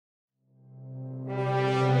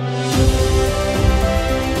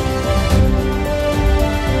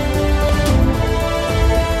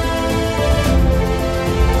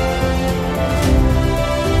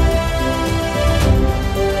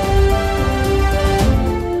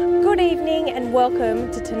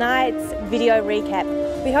welcome to tonight's video recap.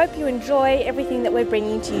 We hope you enjoy everything that we're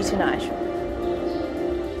bringing to you tonight.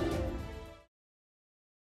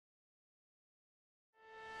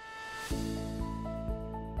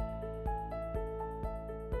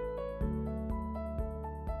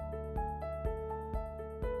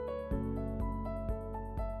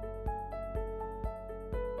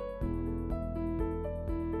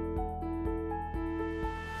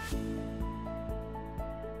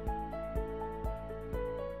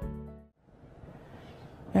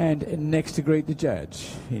 And next to greet the judge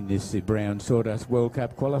in this Brown Sawdust World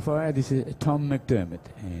Cup qualifier, this is Tom McDermott,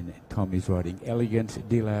 and Tom is riding Elegance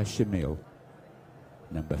de la Charmille,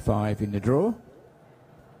 number 5 in the draw.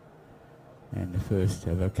 And the first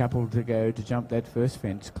of a couple to go to jump that first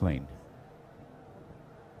fence clean.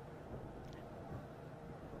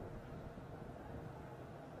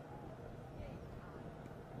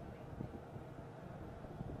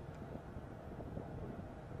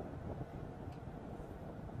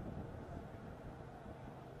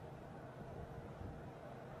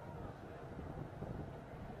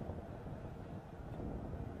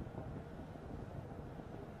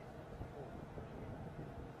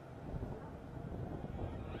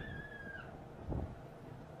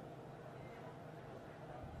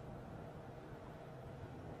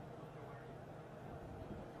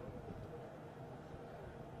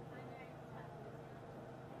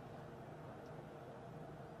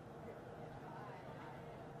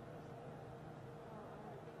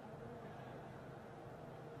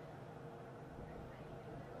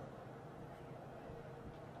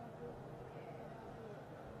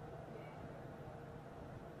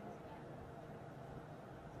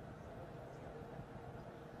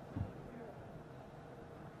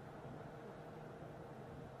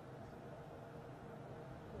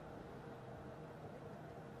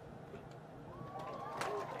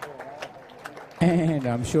 And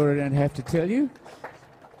I'm sure I don't have to tell you,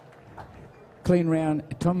 clean round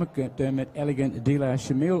Tom McDermott, Elegant de la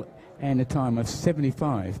Charmille, and a time of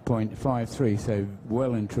 75.53, so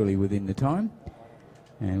well and truly within the time.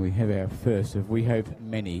 And we have our first of, we hope,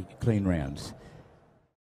 many clean rounds.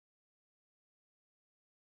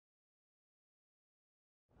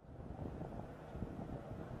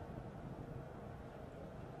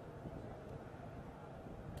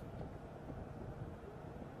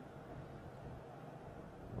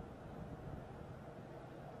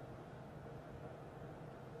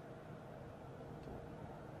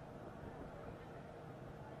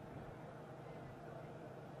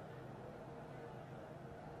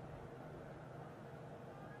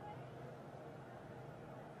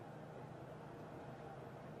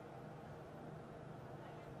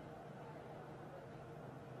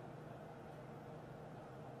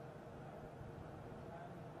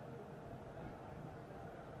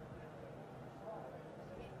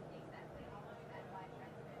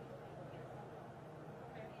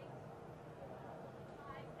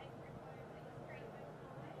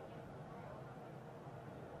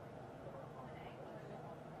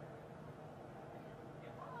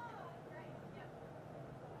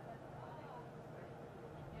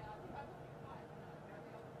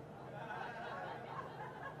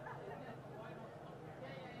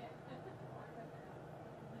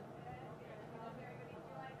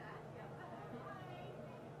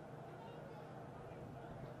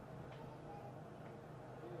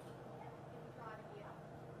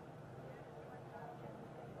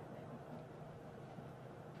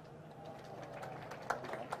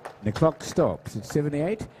 The clock stops at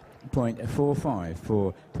 78.45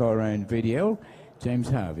 for Tyrone VDL. James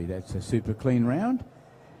Harvey, that's a super clean round.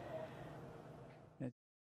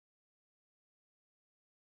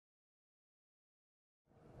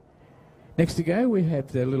 Next to go, we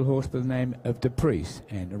have the little horse by the name of Daprice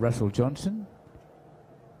and Russell Johnson.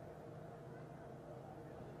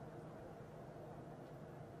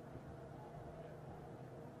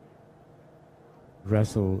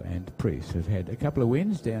 Russell and Priest have had a couple of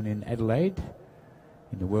wins down in Adelaide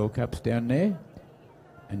in the World Cups down there.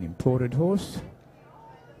 An imported horse.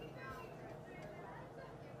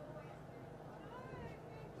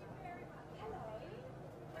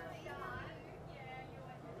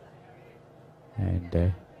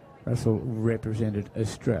 And Russell represented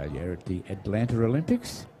Australia at the Atlanta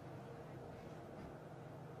Olympics.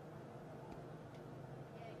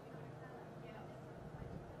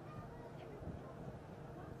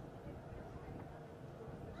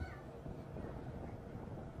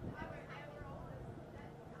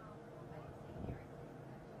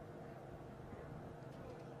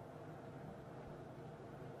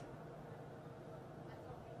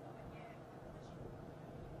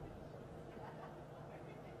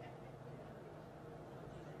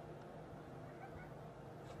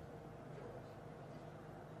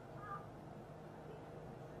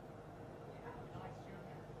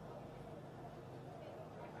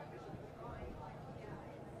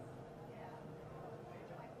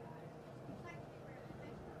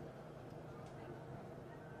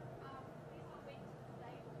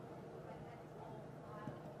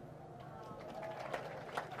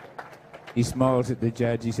 He smiles at the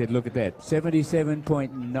judge. He said, look at that,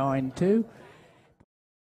 77.92.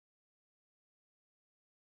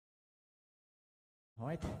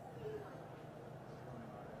 Height.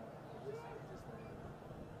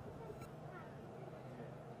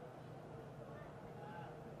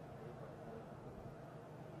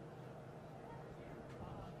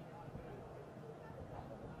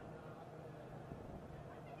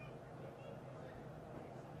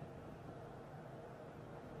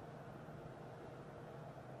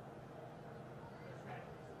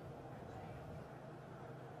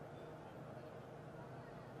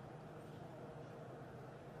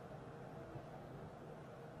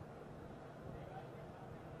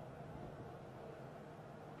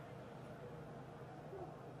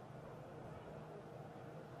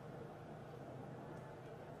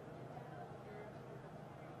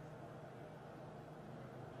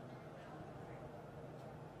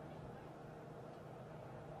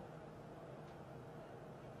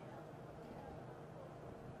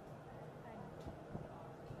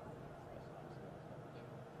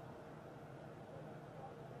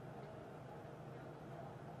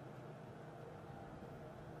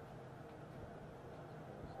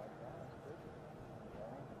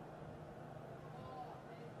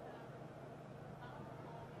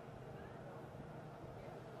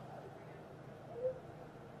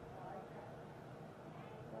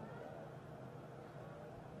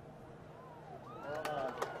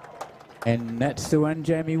 And that's the one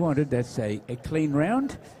Jamie wanted. That's a clean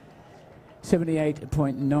round.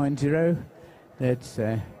 78.90. That's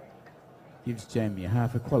gives Jamie a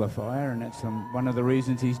half a qualifier, and that's one of the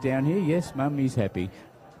reasons he's down here. Yes, Mum, he's happy.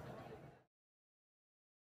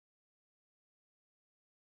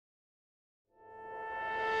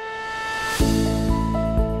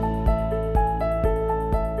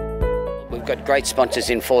 We've got great sponsors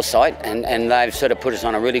in Foresight, and they've sort of put us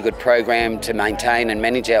on a really good program to maintain and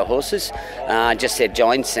manage our horses, just their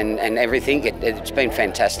joints and everything. It's been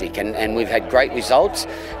fantastic, and we've had great results,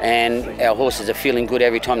 and our horses are feeling good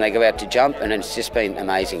every time they go out to jump, and it's just been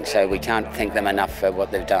amazing. So we can't thank them enough for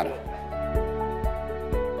what they've done.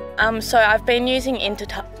 So I've been using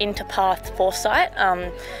Interpath Foresight.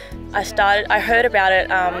 I heard about it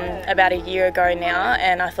about a year ago now,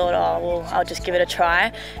 and I thought, oh well, I'll just give it a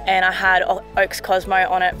try. And I had Oaks Cosmo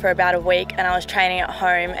on it for about a week, and I was training at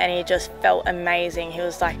home, and he just felt amazing. He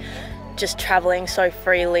was like just travelling so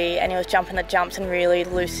freely, and he was jumping the jumps and really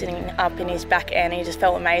loosening up in his back end. He just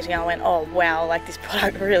felt amazing. I went, oh wow, like this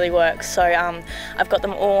product really works. So I've got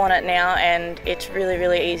them all on it now, and it's really,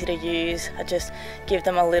 really easy to use. I just give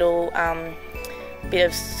them a little bit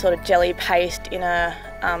of sort of jelly paste in a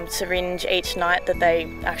syringe each night that they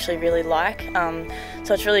actually really like.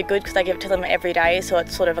 So it's really good because I give it to them every day, so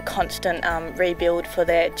it's sort of a constant rebuild for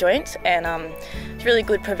their joints, and it's really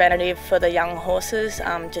good preventative for the young horses.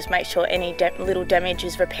 Just make sure any little damage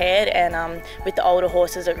is repaired, and with the older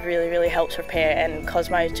horses it really, really helps repair, and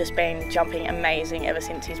Cosmo's just been jumping amazing ever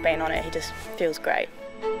since he's been on it. He just feels great.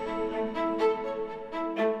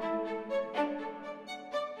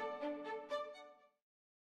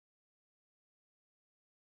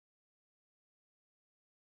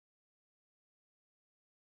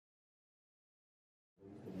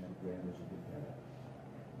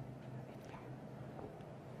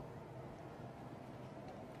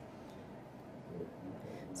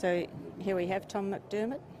 So here we have Tom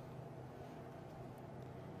McDermott.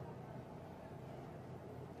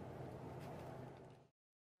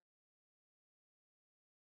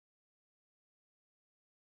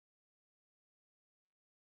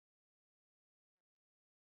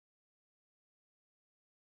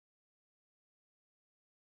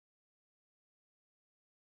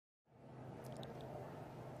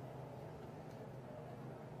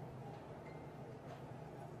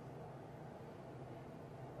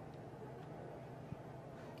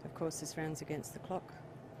 Of course, this round's against the clock.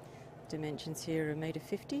 Dimensions here are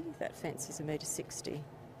 $1.50, that fence is $1.60.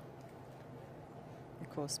 Of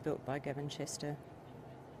course, built by Gavin Chester.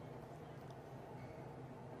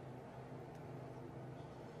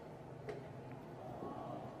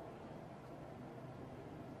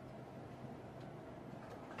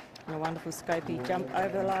 And a wonderful scopy jump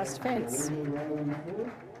over the last fence.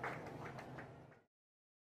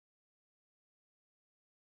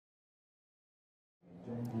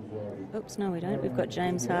 Oops, no we don't. We've got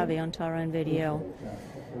James Harvey on Tyrone VDL.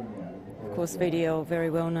 Of course, VDL, very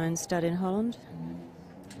well-known stud in Holland.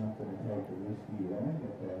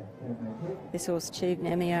 This horse achieved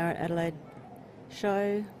an MER at Adelaide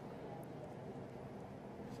Show.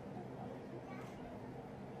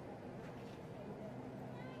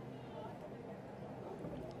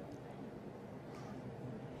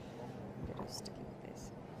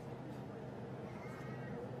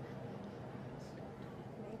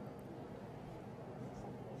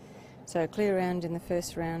 So clear round in the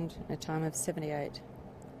first round, a time of 78.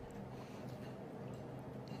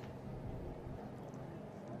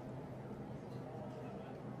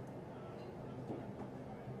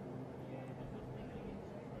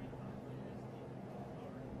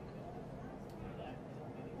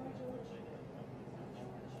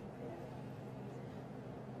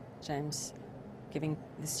 James giving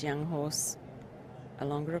this young horse a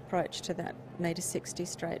longer approach to that metre-60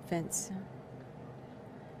 straight fence.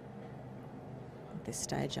 At this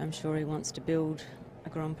stage, I'm sure he wants to build a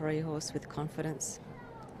Grand Prix horse with confidence.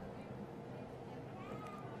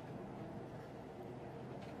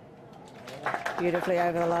 Beautifully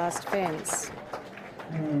over the last fence.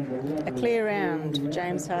 A clear round,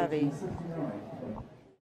 James Harvey.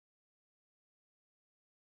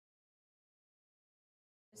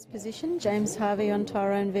 Position, James Harvey on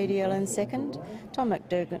Tyrone VDL in second, Tom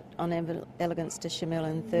McDermott on Elegance to Charmille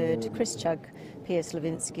in third, Chris Chugg, P.S.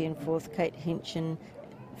 Levinsky in fourth, Kate Hinchin,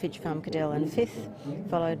 Fidge Farm Cadell in fifth,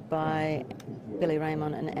 followed by Billy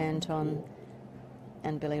Raymond and Anton,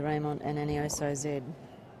 and Billy Raymond and Anioso Z.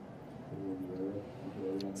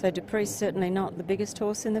 So Daprice certainly not the biggest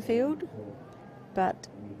horse in the field, but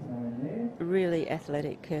a really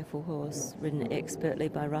athletic, careful horse, ridden expertly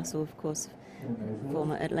by Russell, of course,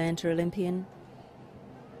 former Atlanta Olympian.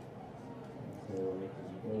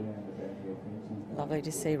 Lovely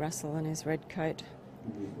to see Russell in his red coat,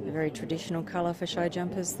 a very traditional colour for show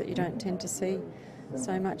jumpers that you don't tend to see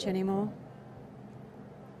so much anymore.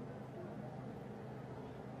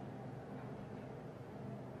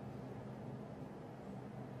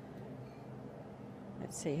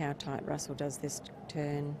 Let's see how tight Russell does this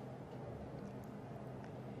turn.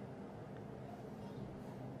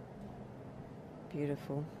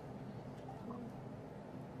 Beautiful.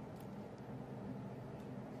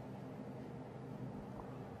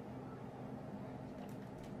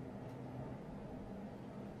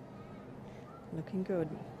 Looking good.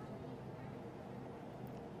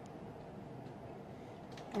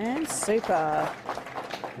 And super.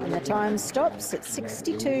 And the time stops at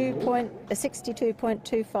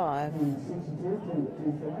 62.25.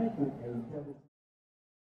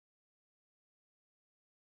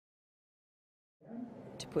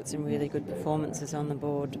 To put some really good performances on the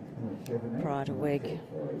board prior to WEG.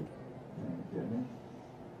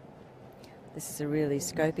 This is a really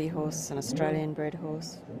scopy horse, an Australian bred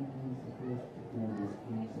horse.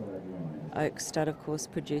 Oak Stud, of course,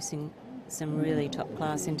 producing some really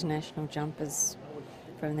top-class international jumpers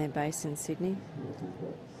from their base in Sydney.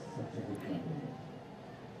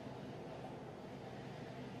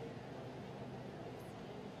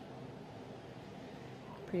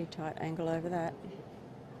 Pretty tight angle over that.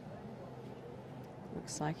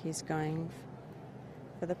 Looks like he's going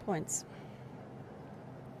for the points.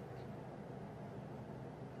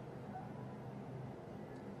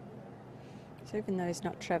 So even though he's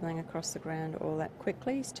not travelling across the ground all that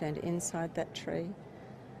quickly, he's turned inside that tree.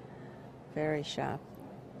 Very sharp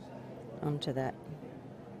onto that.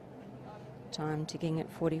 Time ticking at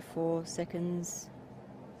 44 seconds.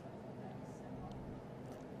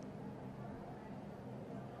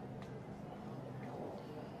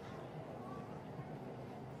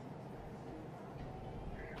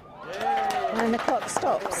 And the clock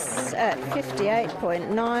stops at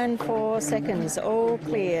 58.94 seconds. All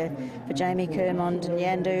clear for Jamie Kermond and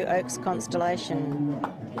Yandoo Oaks Constellation.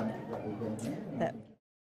 That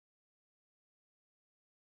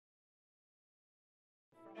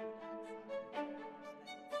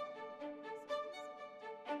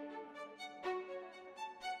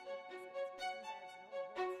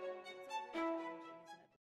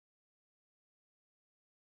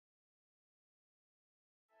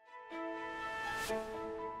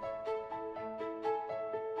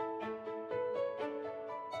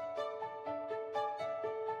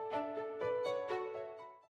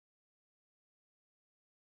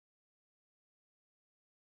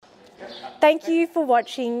Thank you for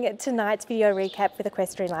watching tonight's video recap with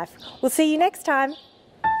Equestrian Life. We'll see you next time.